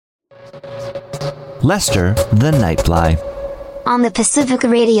Lester the Nightfly. On the Pacific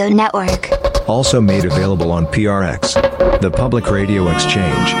Radio Network. Also made available on PRX, the Public Radio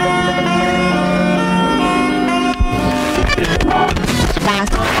Exchange.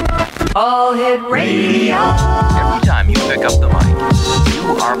 All Hit Radio. Every time you pick up the mic,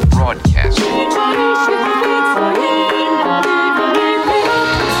 you are broadcasting.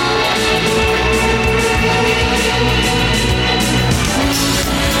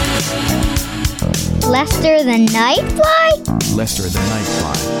 Lester the Nightfly? Lester the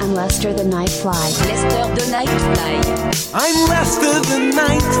Nightfly. I'm Lester the Nightfly. Lester the Nightfly. I'm Lester the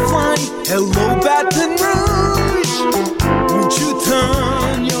Nightfly. Hello, Baton Rouge. Won't you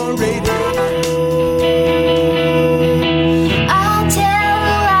turn your radio? I'll tell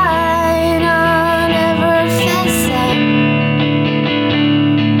a lie and I'll never fess up.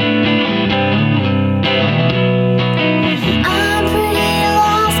 I'm pretty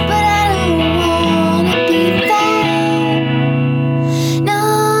lost, but I don't wanna be found. No,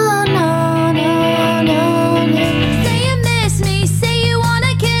 no, no, no, no. Say you miss me, say you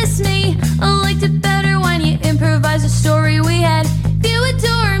wanna kiss me. I liked it better when you improvised a story we had. If you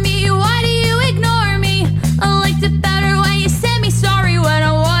adore me, why do you ignore me? I liked it better when you said me sorry when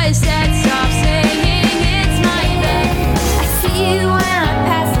I was sad. Stop saying it's my bad. I see you when I'm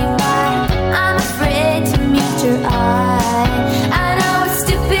passing by. I'm afraid to meet your eye. I know it's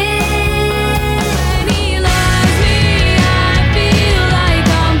stupid. When he lies me, I feel like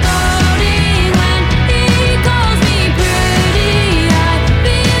I'm floating. When he calls me pretty, I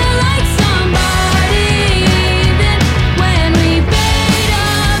feel like somebody. Even when we fade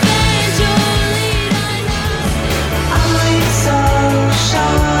eventually, I'm so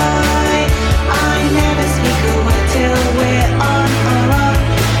shy. I never speak a word till we're on our own.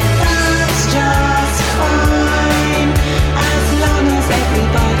 That's just fine, as long as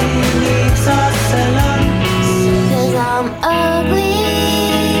everybody leaves us alone. 'cause I'm ugly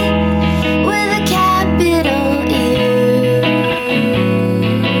with a capital U.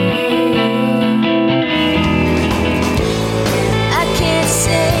 I can't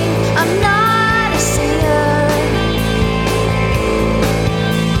sing, I'm not a singer.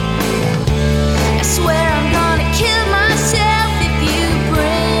 I swear I'm gonna kill myself if you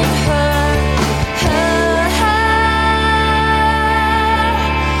bring her.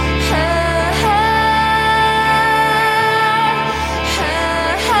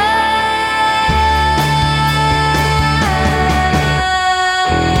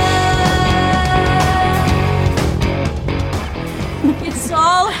 It's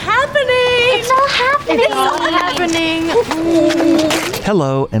all happening. It's all happening. It's all happening.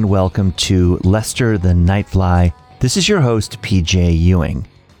 Hello and welcome to Lester the Nightfly. This is your host, PJ Ewing.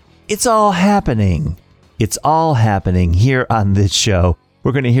 It's all happening. It's all happening here on this show.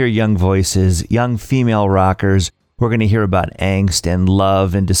 We're going to hear young voices, young female rockers. We're going to hear about angst and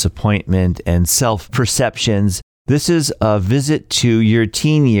love and disappointment and self-perceptions. This is a visit to your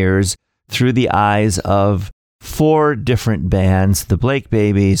teen years through the eyes of 4 different bands: the Blake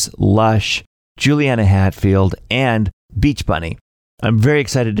Babies, Lush, Juliana Hatfield, and Beach Bunny. I'm very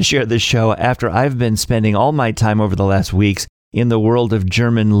excited to share this show after I've been spending all my time over the last weeks in the world of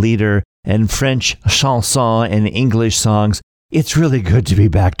German lieder and French chanson and English songs. It's really good to be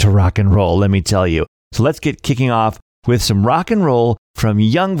back to rock and roll, let me tell you. So let's get kicking off with some rock and roll from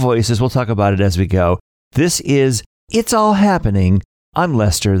young voices. We'll talk about it as we go. This is It's All Happening on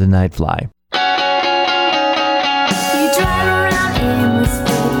Lester the Nightfly. You drive around aimlessly,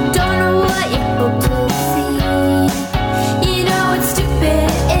 don't know what you hope to see. You know it's stupid.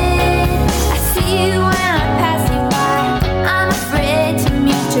 I see you when I'm passing by. I'm afraid to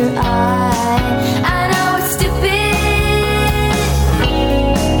meet your eye. I know it's stupid.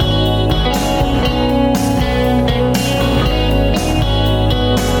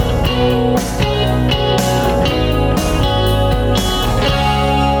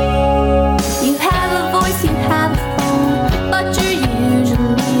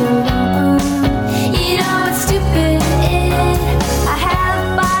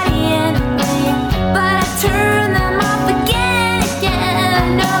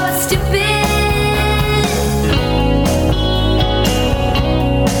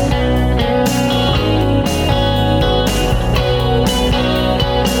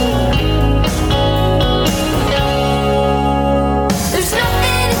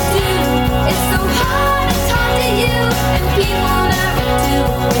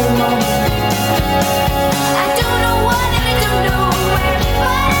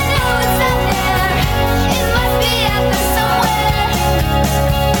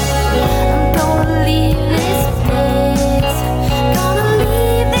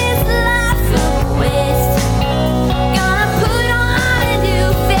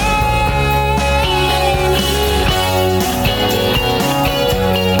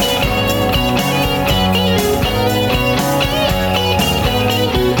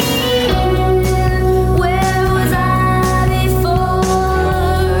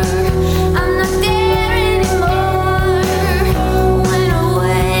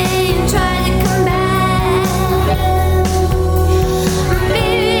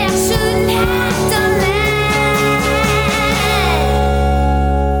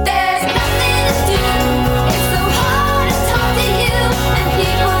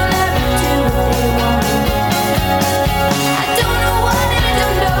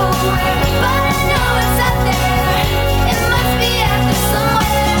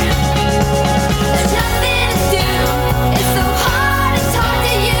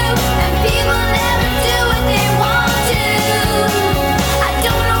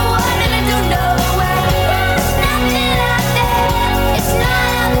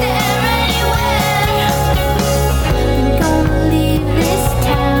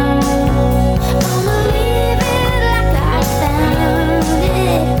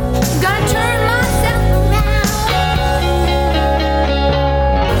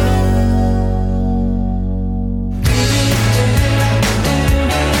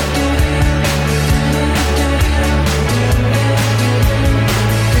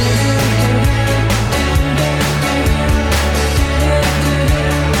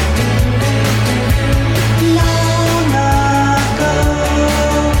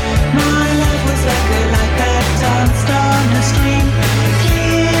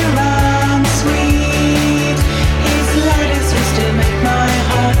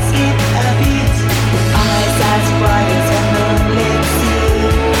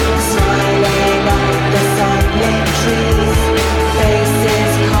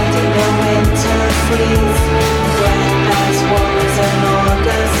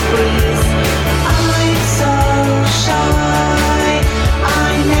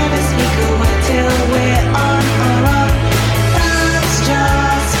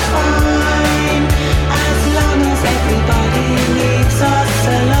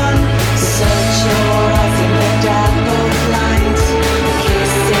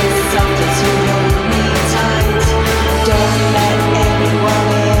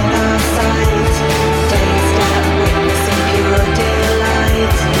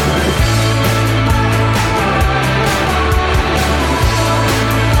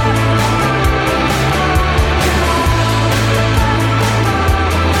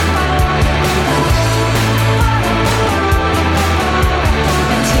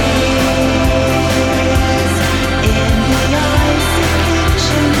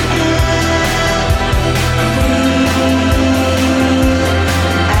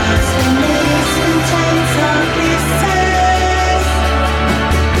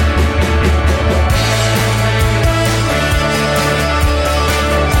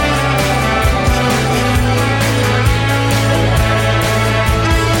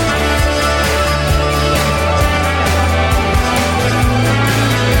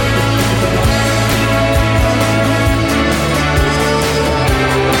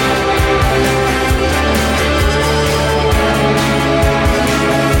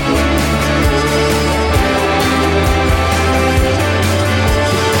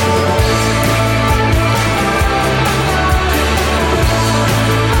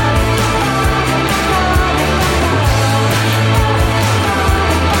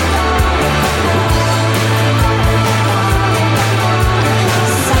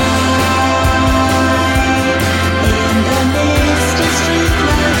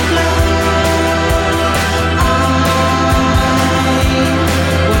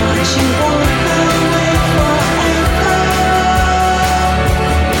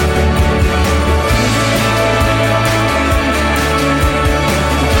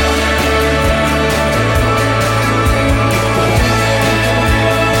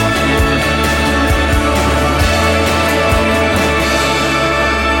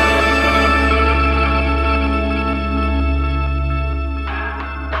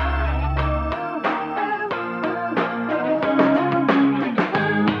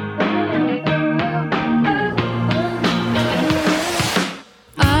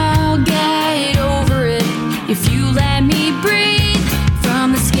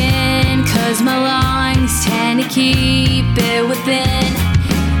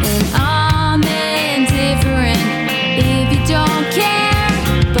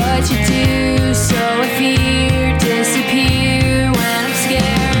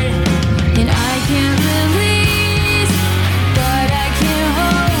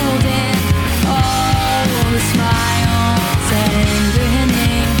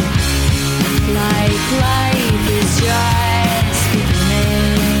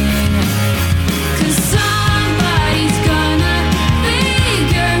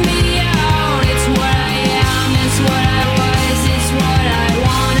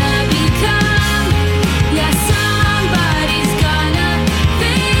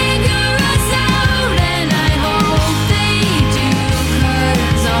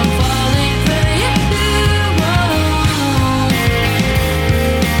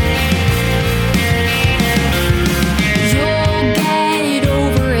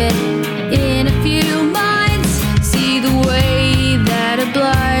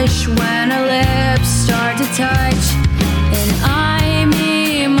 touch. And I'm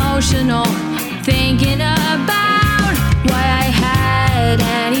emotional, thinking about why I had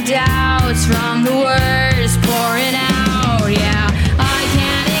any doubts from the words pouring out. Yeah, I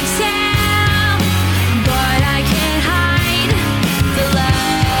can't exhale, but I can't hide the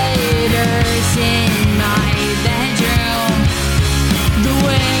letters in my bedroom. The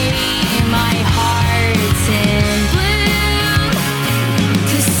way my heart's in bloom.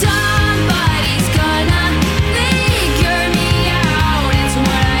 'Cause somebody's gonna figure me out. It's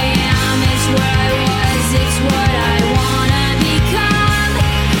what I am, it's what I was, it's what I wanna become.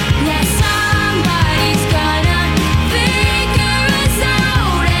 Yeah, somebody's gonna figure us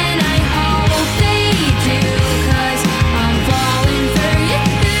out, and I hope they do, 'cause I'm falling for you.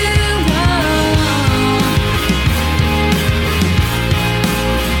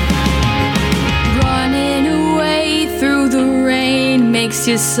 Running away through the rain makes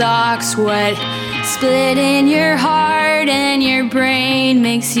your socks wet. Splitting your heart and your brain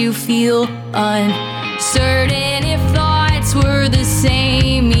makes you feel uncertain if thoughts were the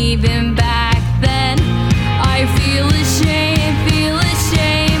same even back then. I feel ashamed, feel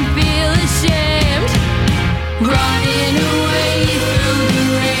ashamed, feel ashamed. Running away through the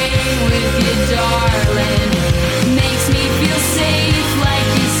rain with you, darling, makes me feel safe, like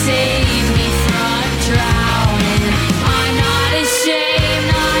you saved me from drowning. I'm not ashamed,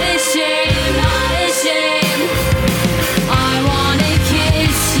 not ashamed, not ashamed. I wanna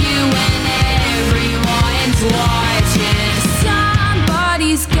kiss you when everyone's watching.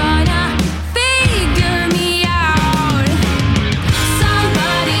 Somebody's gonna figure me out.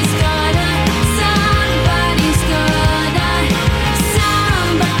 Somebody's gonna, somebody's gonna,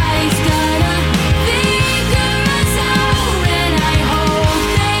 somebody's gonna figure us out, and I hope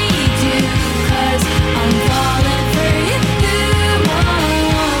they do, 'cause I'm falling for you.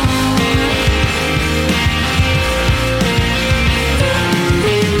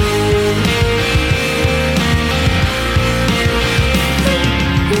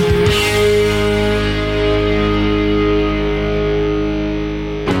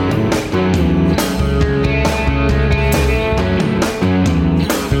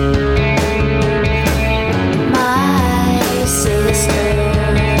 My sister,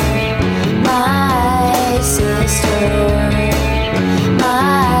 my sister,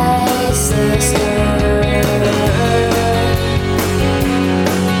 my sister.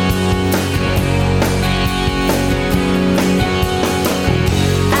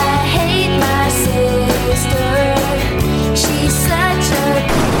 I hate my sister. She's such a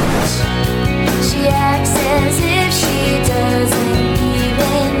bitch. She acts as if she doesn't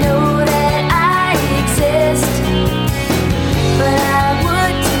even know that I exist. But I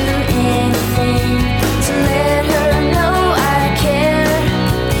would do anything to let her know I care.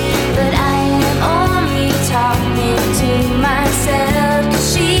 But I am only talking to myself, 'cause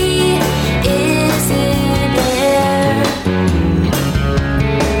she isn't there.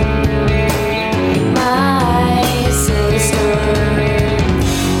 My sister,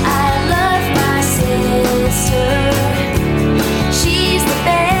 I love my sister. She's the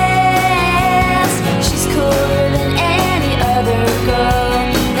best. She's cooler than any other girl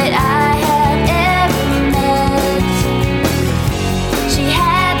that I have ever met. She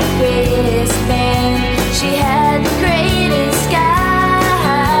had the greatest band. She had the greatest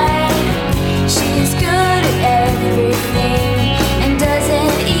sky. She's good at everything and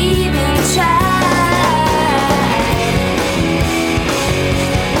doesn't even try.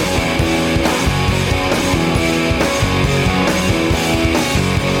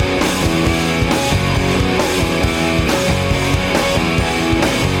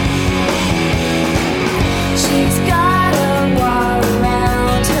 She's got a wall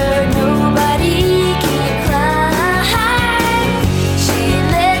around her, nobody can climb.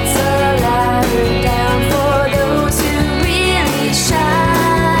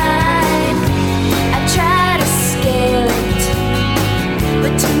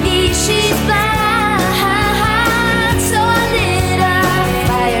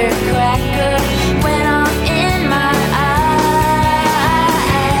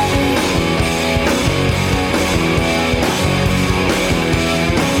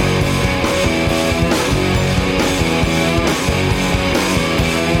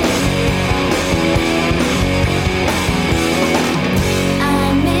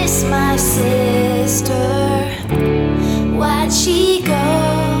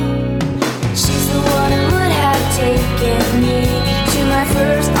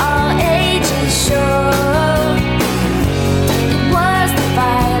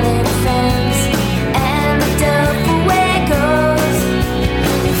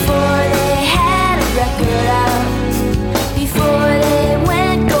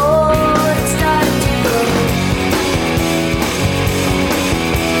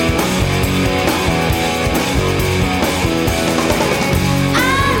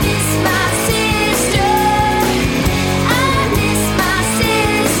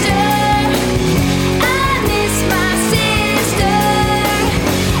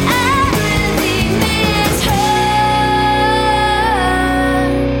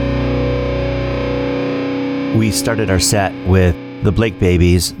 we started our set with the Blake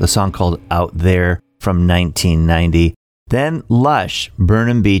Babies, the song called Out There from 1990. Then Lush,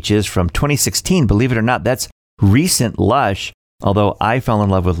 Burnham Beaches from 2016. Believe it or not, that's recent Lush, although I fell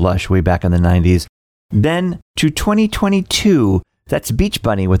in love with Lush way back in the 90s. Then to 2022, that's Beach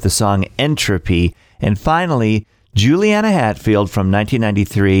Bunny with the song Entropy. And finally, Juliana Hatfield from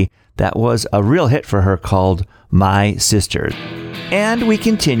 1993. That was a real hit for her called My Sisters. And we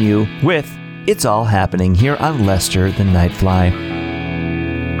continue with It's All Happening here on Lester the Nightfly.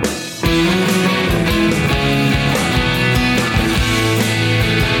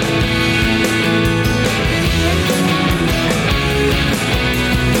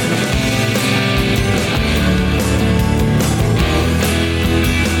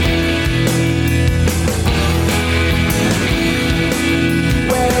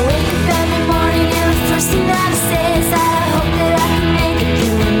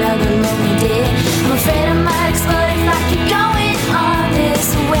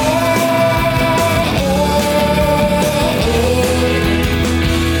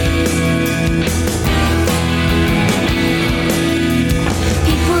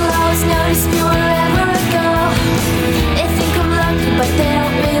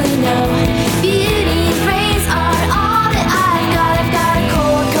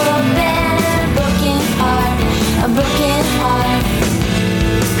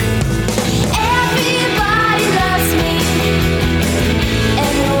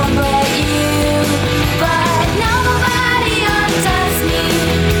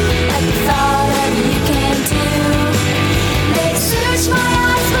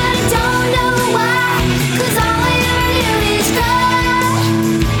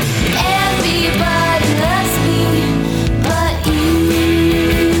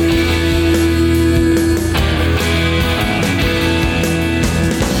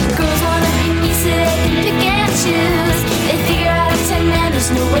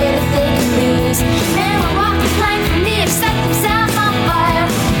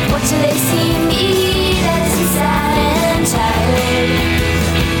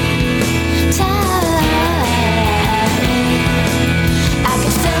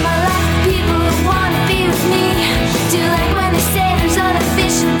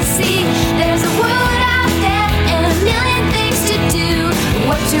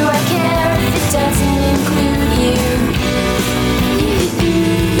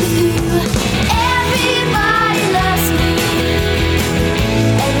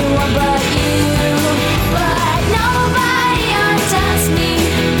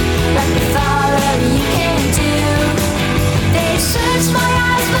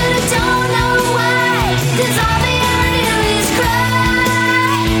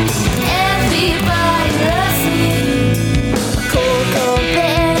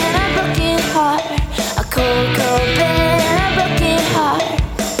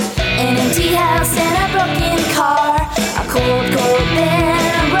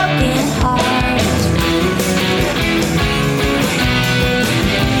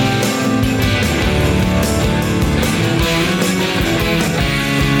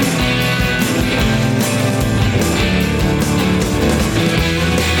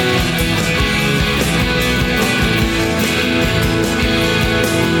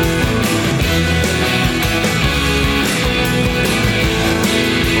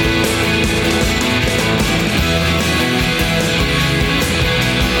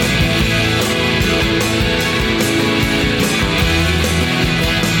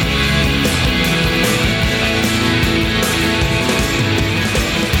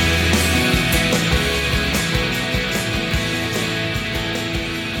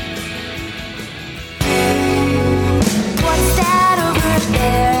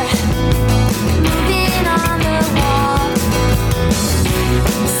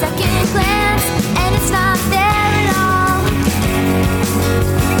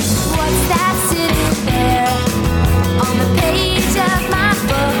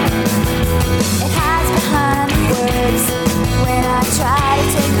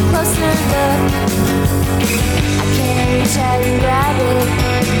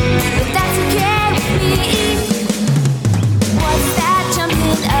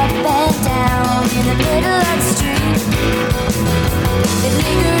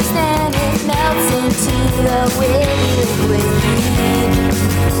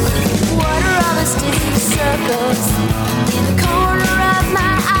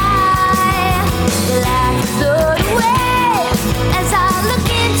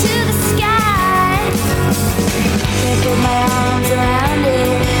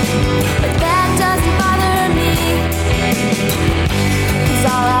 All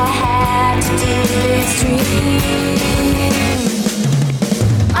I had to do is dream.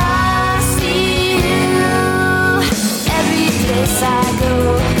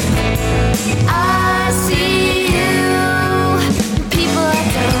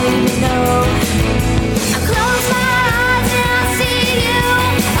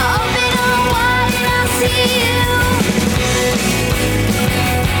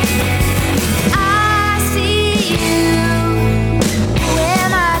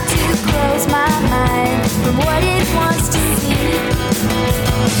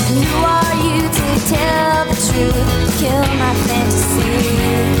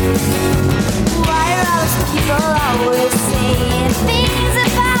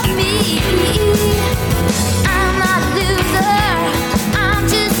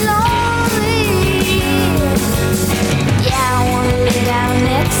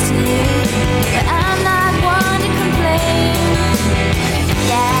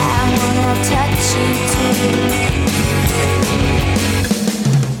 touch you too.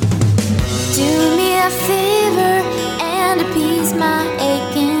 Do me a favor and appease my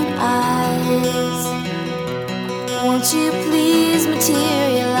aching eyes. Won't you please materialize?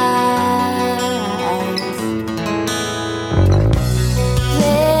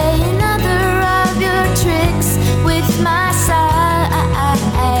 Play another of your tricks with my side.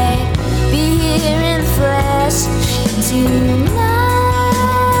 Be here in flesh tonight.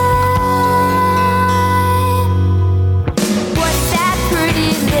 What's that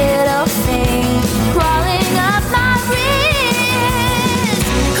pretty little thing crawling up my wrist?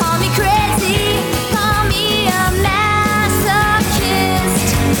 Call me crazy, call me a masochist,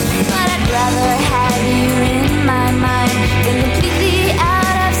 but I'd rather have you in my mind than completely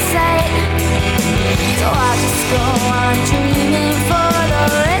out of sight. So I'll just go on dreaming for the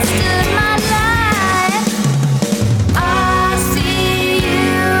rest of my life. I see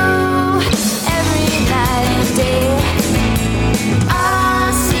you every night and day.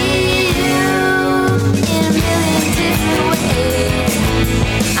 I see you in a million different ways.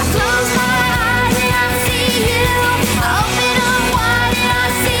 I close my eyes and I see you. I open up wide and I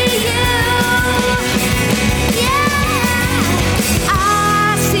see you. Yeah, I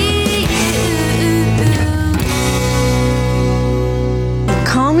see you.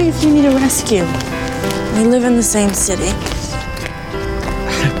 Call me if you need a rescue. We live in the same city.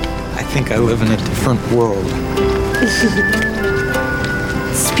 I think I live in a different world.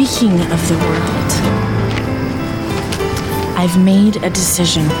 Speaking of the world, I've made a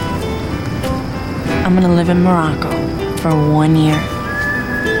decision. I'm gonna live in Morocco for 1 year.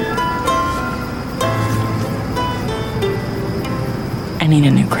 I need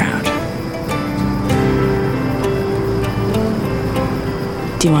a new crowd.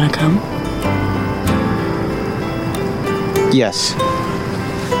 Do you wanna come? Yes.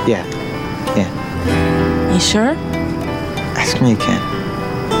 Yeah. You sure? Ask me again.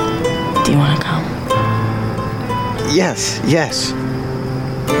 Do you wanna come? Yes.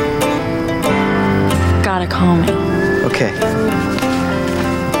 Gotta call me. Okay.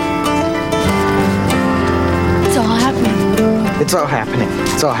 It's all happening. It's all happening.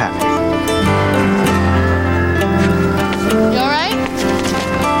 It's all happening. You alright?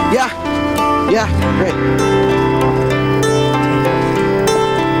 Yeah, great.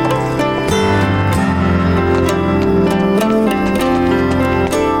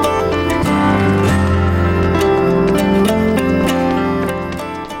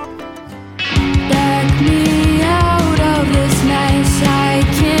 Back me out of this mess I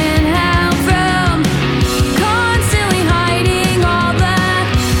can't help from constantly hiding all the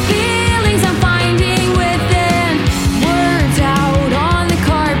feelings I'm finding within. Words out on the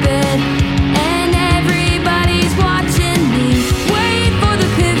carpet and everybody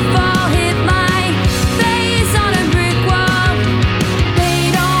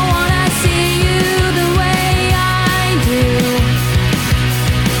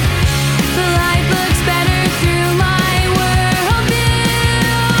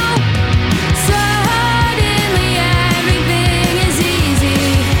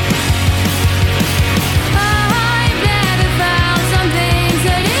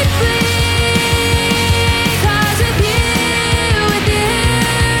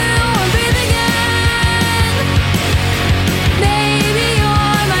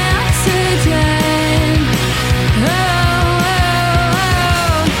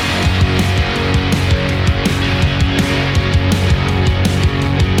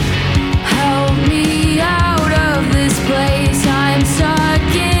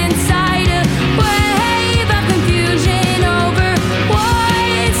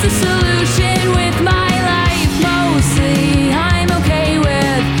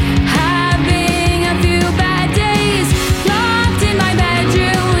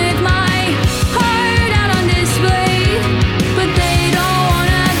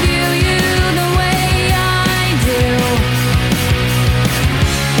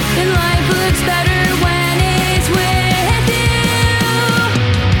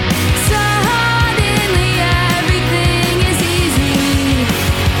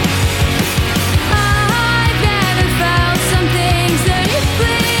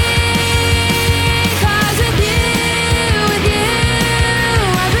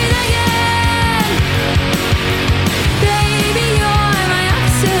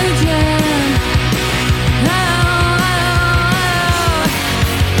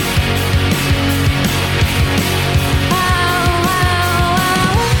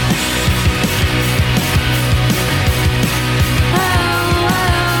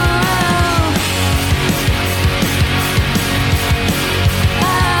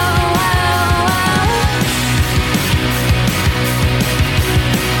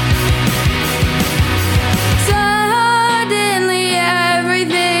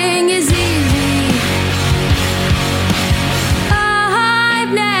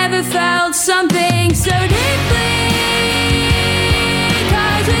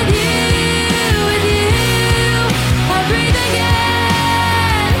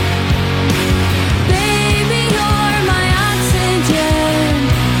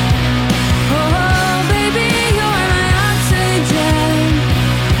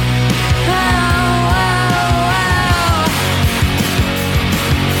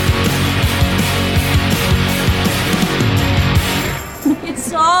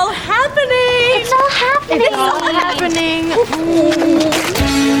all happening. It's all happening. It's all happening.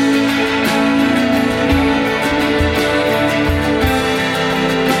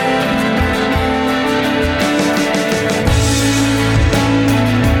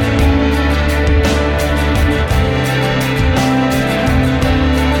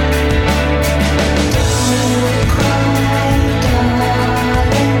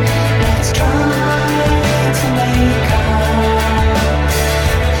 Let's try to make up.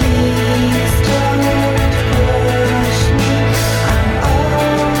 Please don't push me. I'm over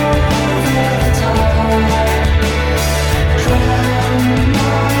the top. Drown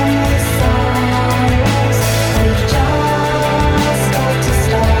my sorrows. We've just got to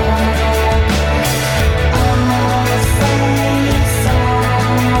stop. I'll say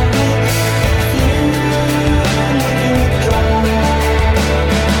sorry if you let it drop.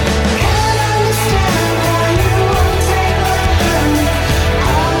 Can't understand why you won't take my hand.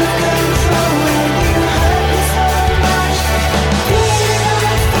 Out of control when you hurt me so much. Feeling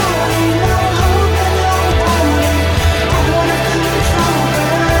I'm falling, no hope and no warning. Out of control,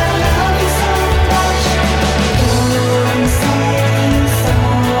 but I love you so much. Don't say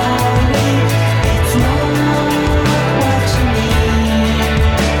sorry, it's not what you mean.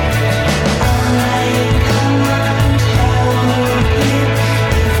 I can't help you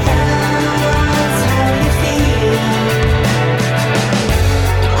if that's how you feel.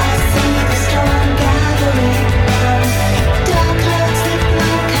 I see the storm gathering round, dark clouds that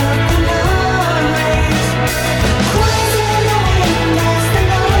block out the light. Cries in the wind as the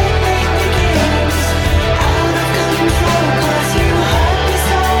lightning begins. Out of control 'cause you hurt me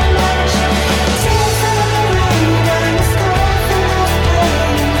so much. Tears in the rain and a scar full of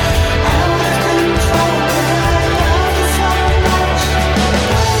pain. Out of control, but I love you so much.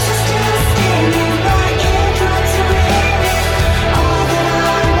 Words are still stinging, my eardrums are ringing. All that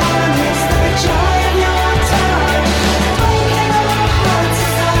I want is the joy of your touch. Breaking our hearts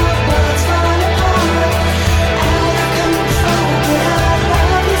as our worlds fall apart. Out of control, but I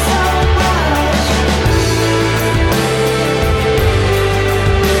love you so much.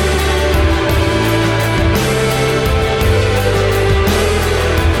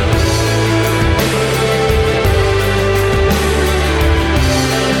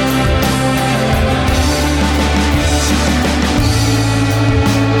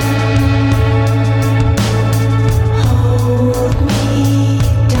 Hold me,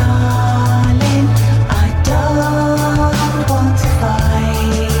 darling. I don't want to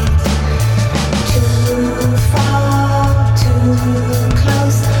fight. Too far, too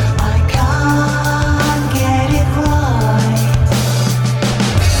close. I can't get it right.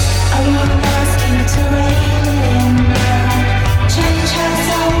 I won't ask you to rein it in now. Change has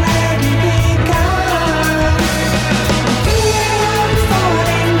already begun. Feeling I'm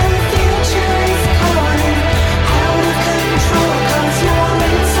falling, the future is calling. Out of control 'cause you're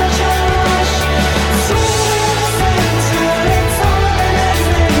in such a rush. Swing in the center, it's all an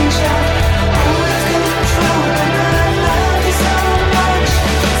adventure. Out of control, and I love you so much.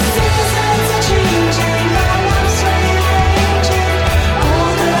 Seasons are changing, our love's rearranging.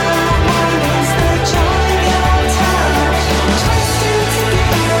 All that I want is the joy of your touch. Twisted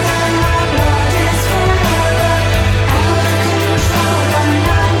together, our blood is forever. Out of control, and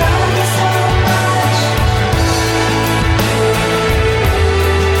I love you so much.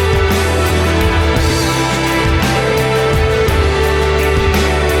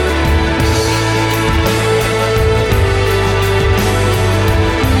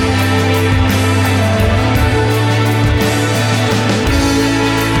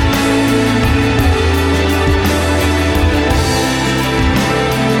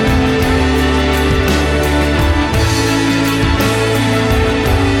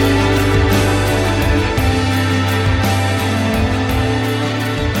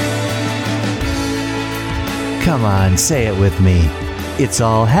 Come on, say it with me. It's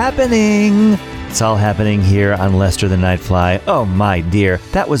all happening. It's all happening here on Lester the Nightfly. Oh my dear,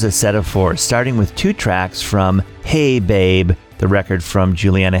 that was a set of four, starting with two tracks from Hey Babe, the record from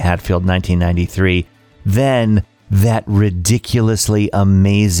Juliana Hatfield, 1993. Then that ridiculously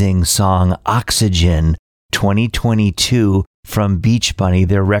amazing song Oxygen, 2022, from Beach Bunny,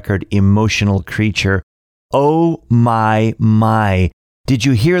 their record Emotional Creature. Oh my. Did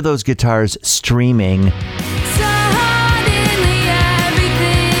you hear those guitars streaming? Suddenly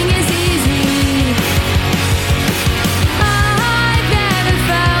everything is easy. I've never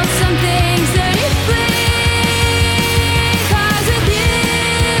felt something so deeply. 'Cause with you,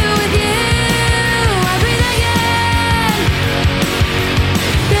 I breathe again.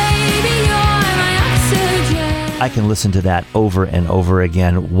 Baby, you're my oxygen. I can listen to that over and over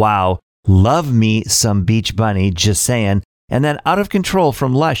again. Wow. Love me some Beach Bunny, just saying. And then Out of Control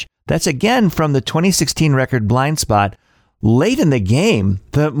from Lush. That's again from the 2016 record Blind Spot. Late in the game,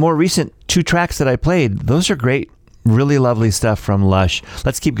 the more recent 2 tracks that I played, those are great. Really lovely stuff from Lush.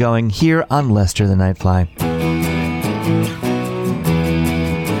 Let's keep going here on Lester the Nightfly.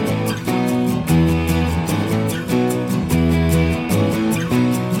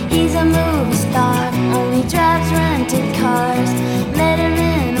 He's a movie star, only drives rented cars. Met him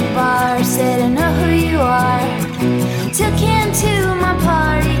in a bar, said I know who you are. Took him to my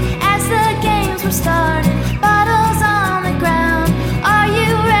party as the games were started. Bottles on the ground, are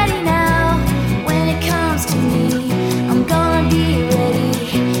you ready now? When it comes to me, I'm gonna be ready.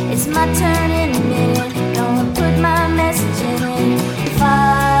 It's my turn in a minute, gonna put my message in it.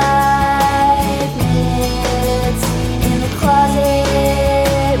 5 minutes in the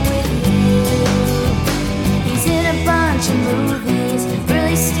closet with you. He's in a bunch of movies,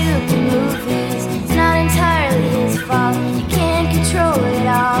 really stupid movies. It's not entirely his fault. You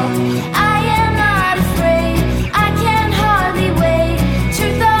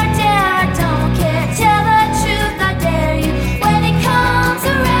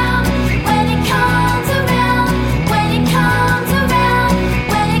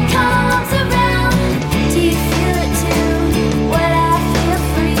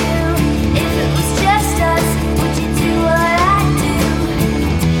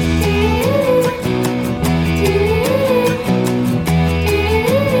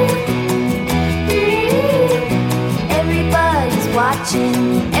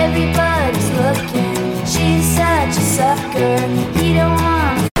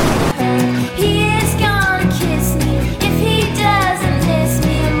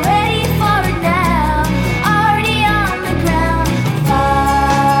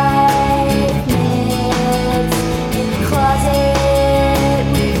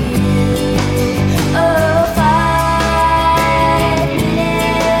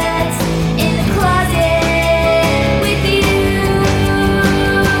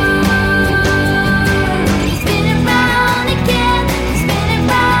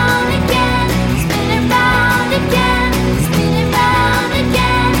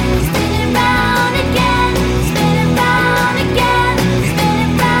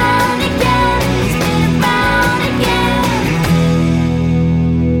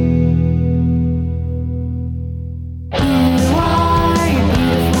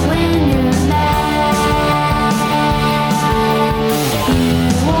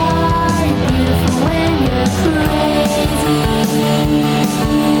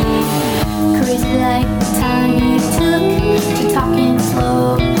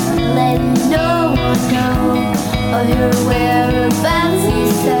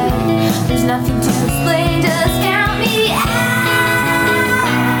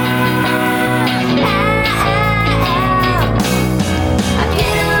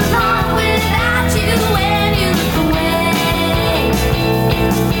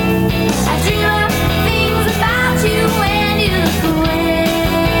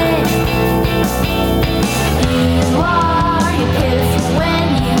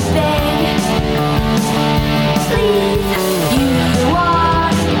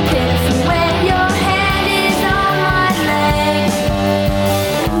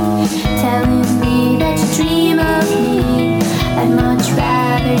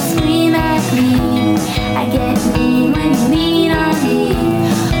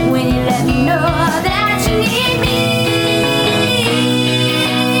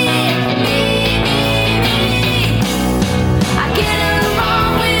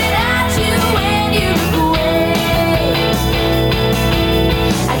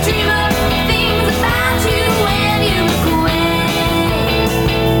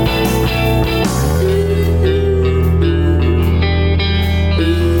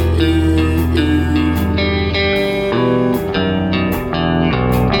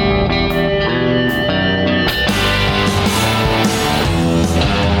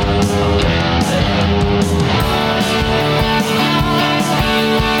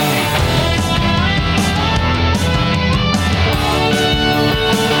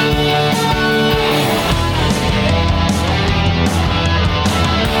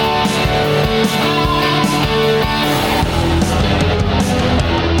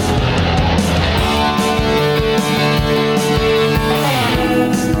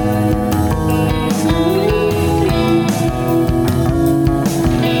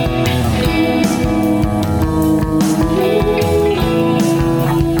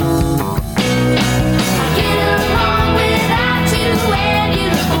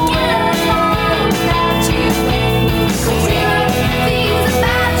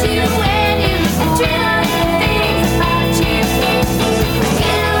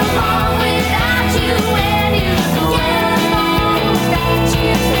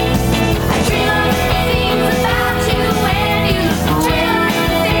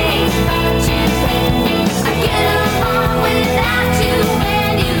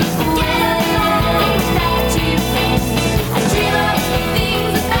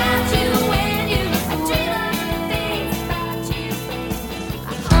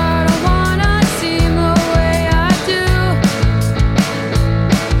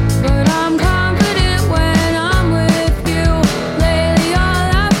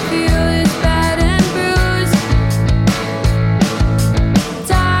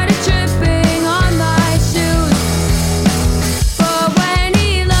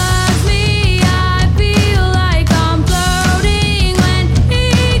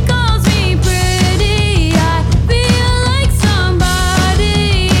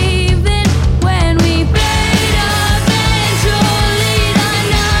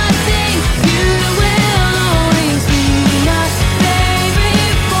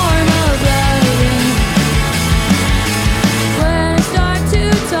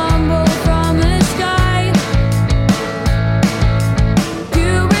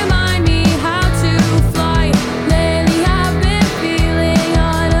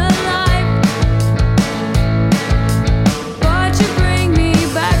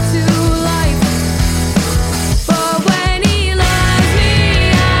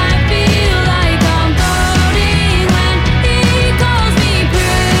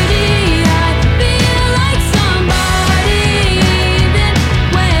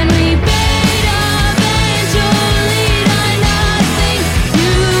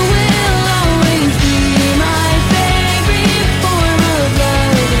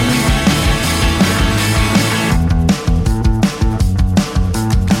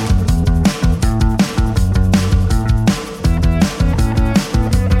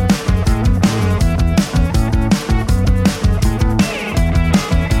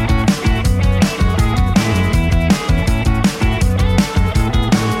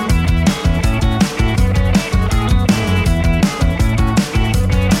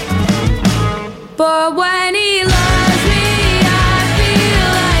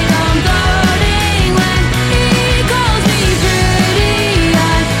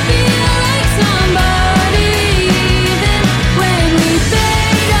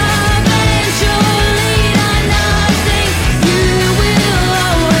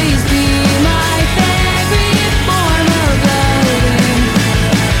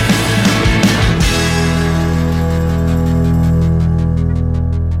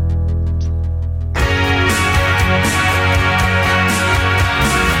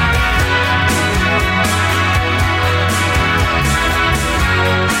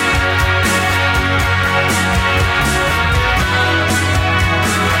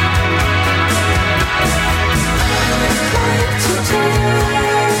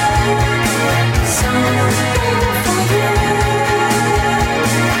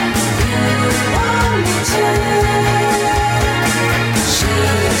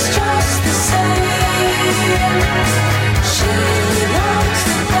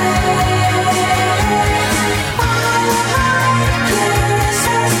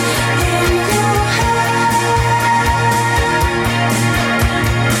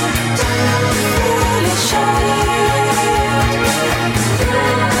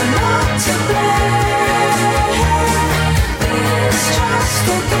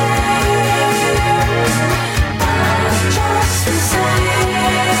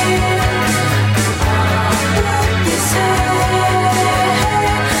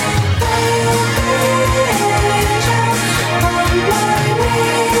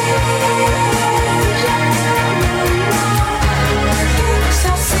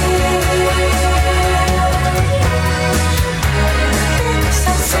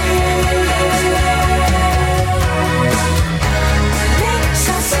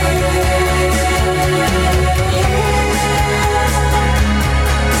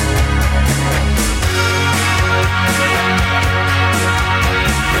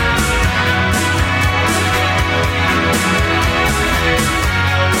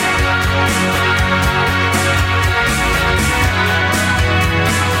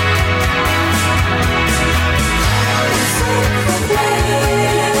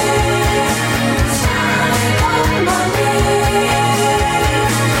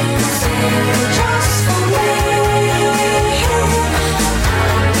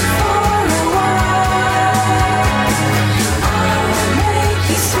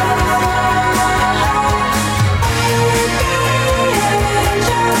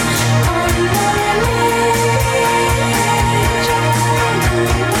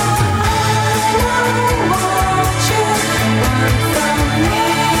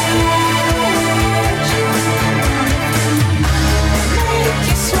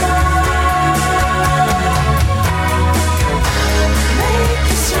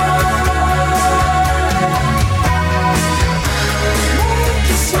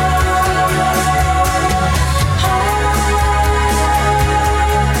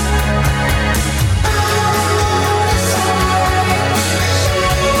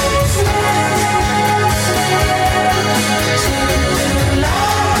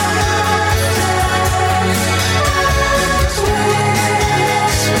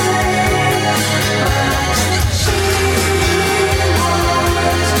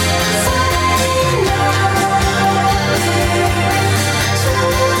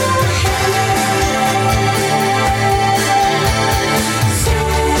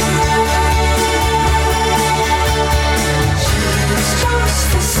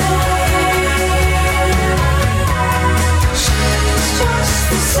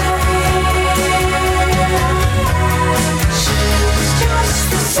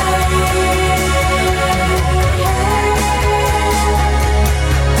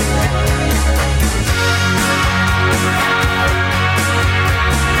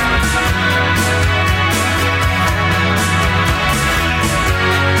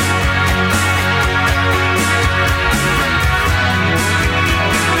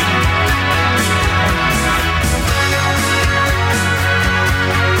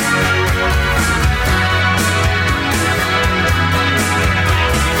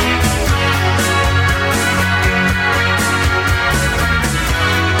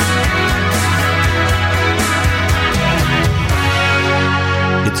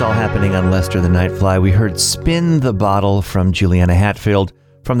happening on Lester the Nightfly. We heard Spin the Bottle from Juliana Hatfield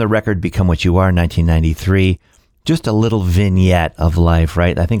from the record Become What You Are, 1993. Just a little vignette of life,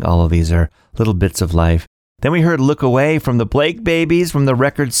 right? I think all of these are little bits of life. Then we heard Look Away from the Blake Babies from the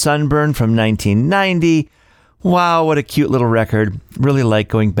record Sunburn from 1990. Wow, what a cute little record. Really like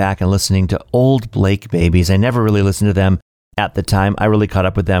going back and listening to old Blake Babies. I never really listened to them at the time. I really caught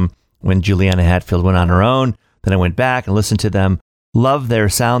up with them when Juliana Hatfield went on her own. Then I went back and listened to them. Love their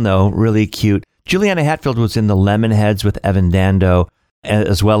sound, though. Really cute. Juliana Hatfield was in the Lemonheads with Evan Dando,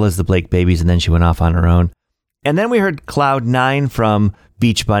 as well as the Blake Babies, and then she went off on her own. And then we heard Cloud 9 from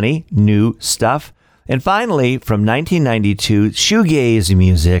Beach Bunny, new stuff. And finally, from 1992, shoegaze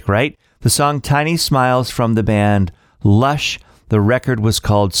music, right? The song Tiny Smiles from the band Lush. The record was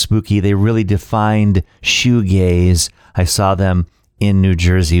called Spooky. They really defined shoegaze. I saw them in New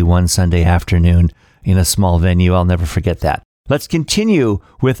Jersey one Sunday afternoon in a small venue. I'll never forget that. Let's continue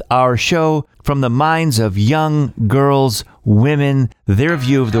with our show from the minds of young girls, women, their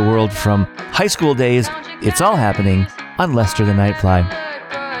view of the world from high school days. It's all happening on Lester the Nightfly.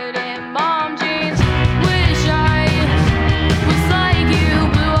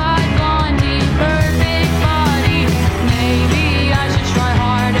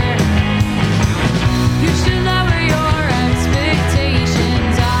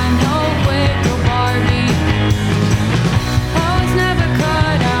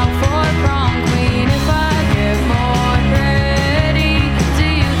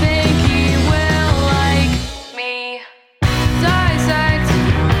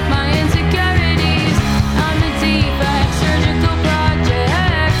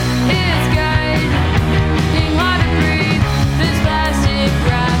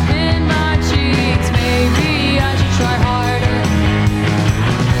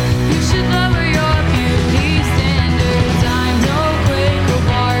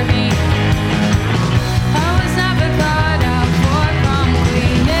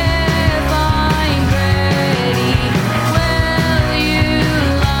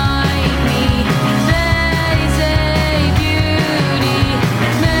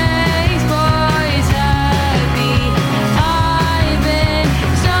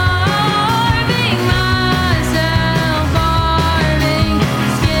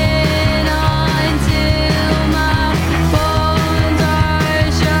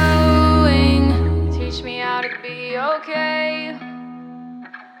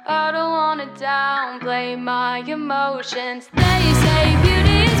 Emotions. They say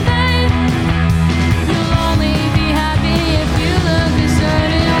beauty is pain. You'll only be happy if you look a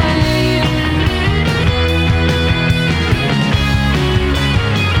certain way. I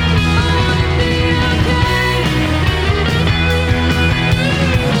wanna be okay.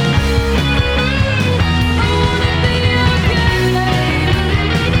 I wanna be okay.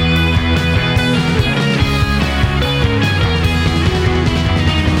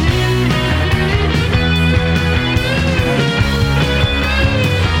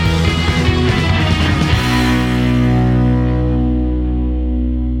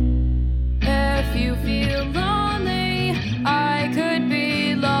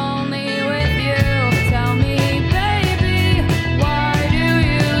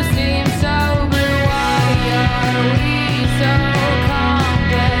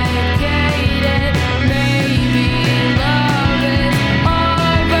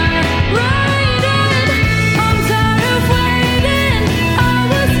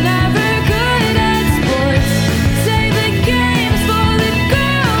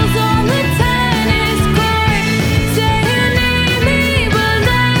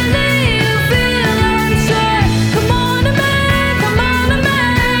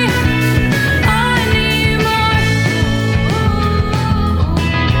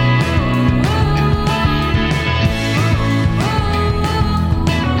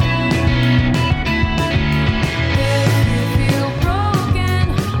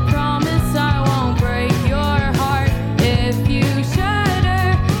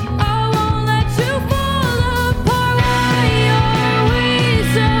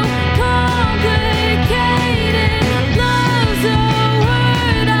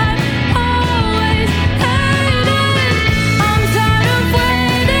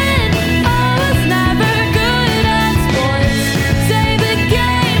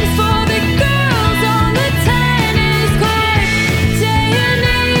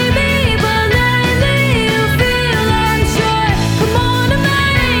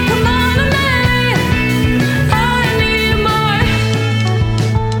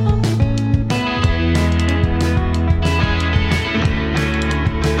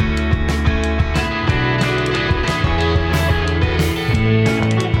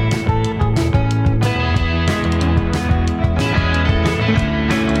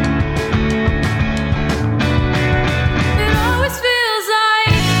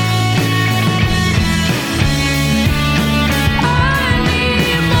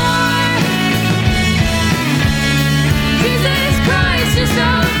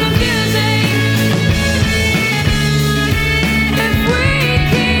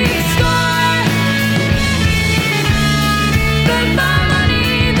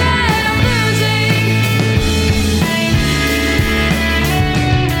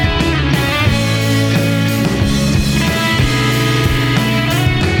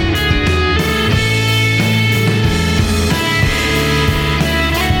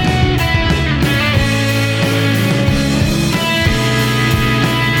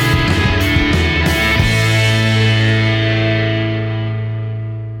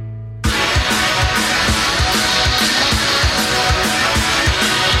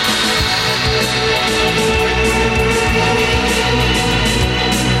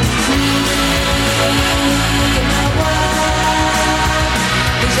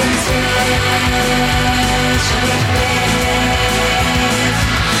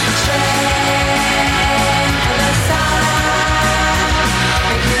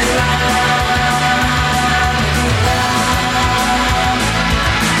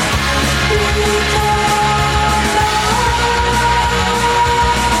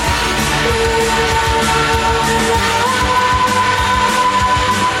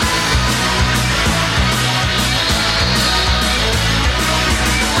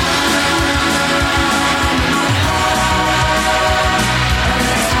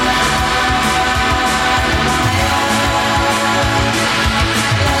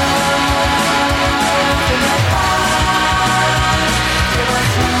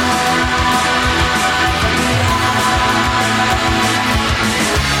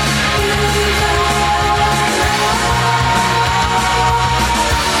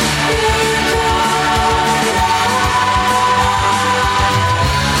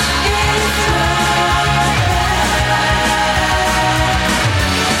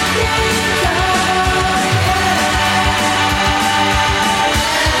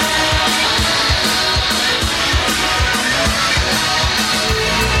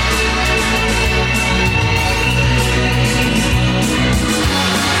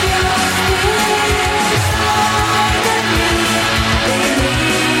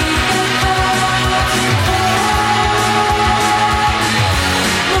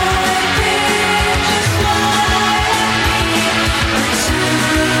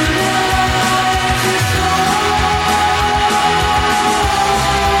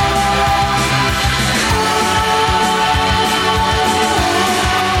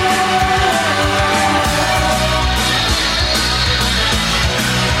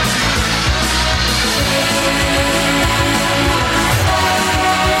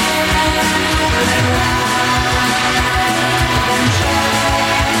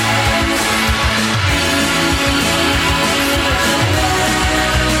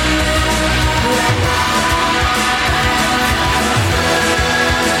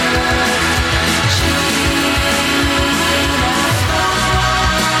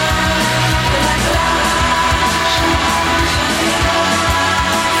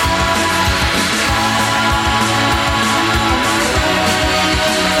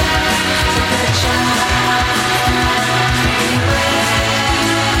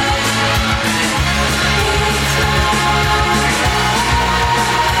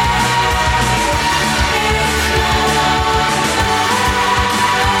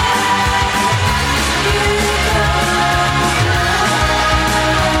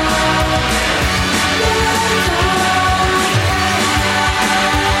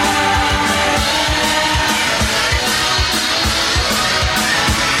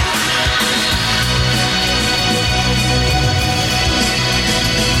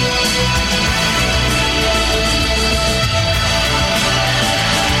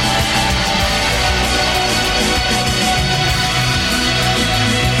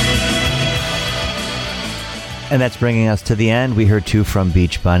 And that's bringing us to the end. We heard 2 from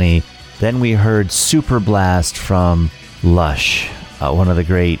Beach Bunny. Then we heard Super Blast from Lush, one of the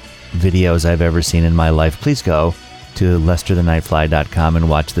great videos I've ever seen in my life. Please go to LesterTheNightfly.com and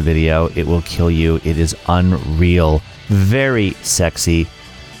watch the video. It will kill you. It is unreal. Very sexy.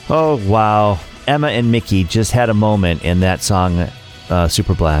 Oh, wow. Emma and Mickey just had a moment in that song,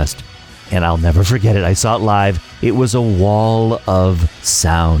 Super Blast, and I'll never forget it. I saw it live. It was a wall of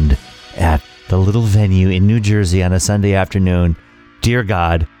sound at the little venue in New Jersey on a Sunday afternoon. Dear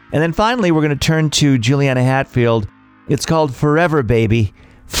God. And then finally, we're going to turn to Juliana Hatfield. It's called Forever Baby.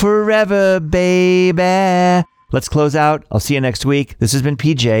 Forever Baby. Let's close out. I'll see you next week. This has been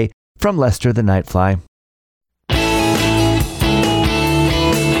PJ from Lester the Nightfly.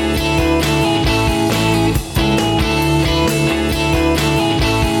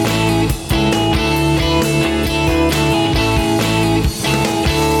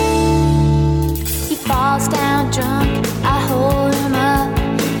 He falls down drunk, I hold him up.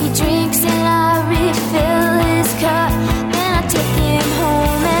 He drinks and I refill his cup. Then I take him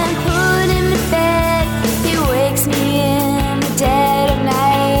home and put him to bed. He wakes me in the dead of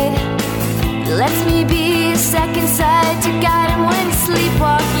night. Lets me be a second sight to guide him when he's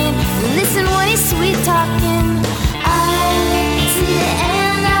sleepwalking. Listen when he's sweet talking. I see the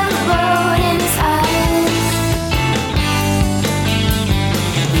end of the road in his eyes.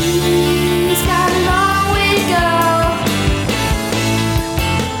 He's got a long way to go.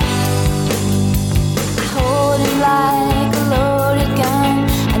 I hold him like a loaded gun.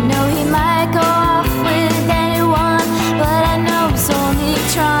 I know he might go off with anyone, but I know he's only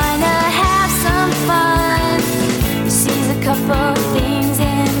trying to have some fun. He sees a couple things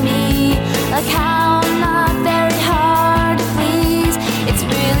in me, like how I'm not very hard to please. It's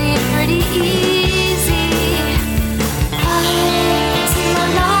really pretty easy. I see my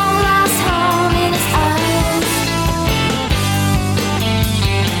long lost home in his eyes.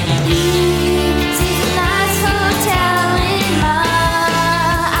 He sees a nice hotel in mine.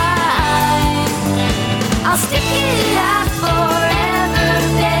 I'll stick it out forever,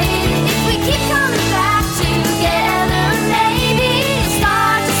 babe. If we keep coming back together, maybe you'll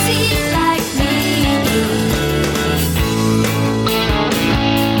start to see it like me.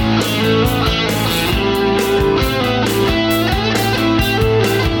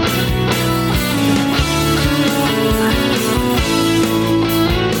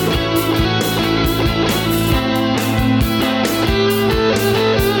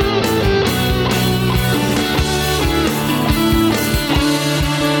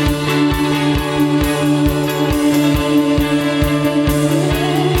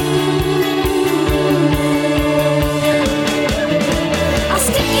 I'll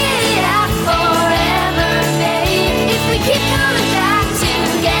stick it out forever, babe. If we keep coming back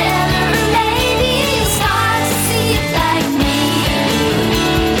together, maybe you'll start to see it like me.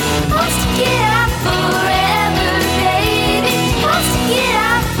 I'll stick it out forever, baby. I'll stick it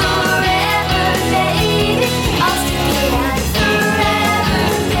out forever, baby. I'll stick it out forever,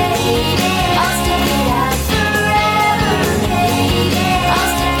 baby. I'll stick it out forever, baby. I'll stick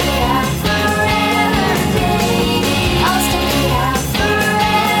it out forever, baby. I'll stick it out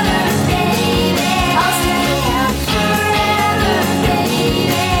forever, baby. I'll stick it out forever, baby. I'll stick it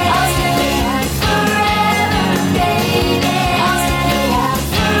out forever, baby. I'll stick it out forever, baby. I'll stick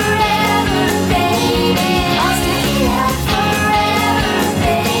it out forever,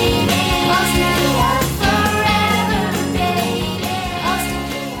 baby. I'll stick it out forever, baby. I'll stick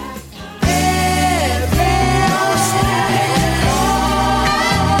it out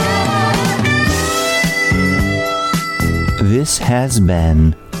This has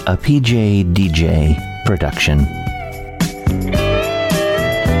been a PJ DJ production.